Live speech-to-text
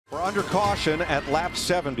under caution at lap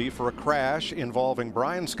 70 for a crash involving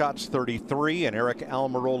Brian Scott's 33 and Aric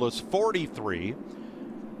Almirola's 43.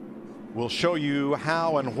 We'll show you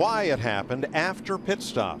how and why it happened after pit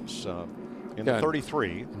stops in the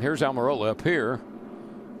 33. And here's Almirola up here.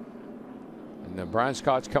 And then Brian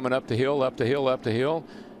Scott's coming up the hill, up the hill, up the hill.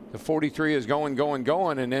 The 43 is going,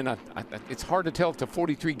 and then it's hard to tell if the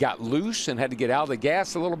 43 got loose and had to get out of the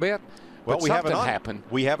gas a little bit. Well, but something happened.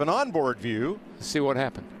 We have an onboard view. Let's see what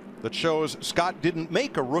happened. That shows Scott didn't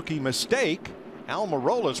make a rookie mistake.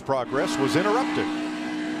 Almirola's progress was interrupted.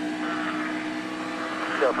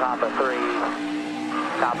 Still top of 3,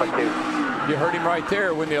 top of 2. You heard him right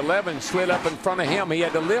there when the 11 slid up in front of him. He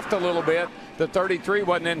had to lift a little bit. The 33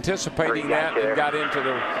 wasn't anticipating that and got into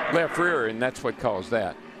the left rear, and that's what caused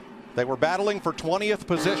that. They were battling for 20th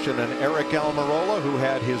position, and Aric Almirola, who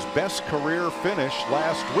had his best career finish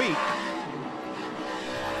last week,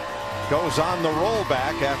 goes on the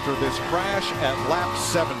rollback after this crash at lap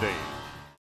 70.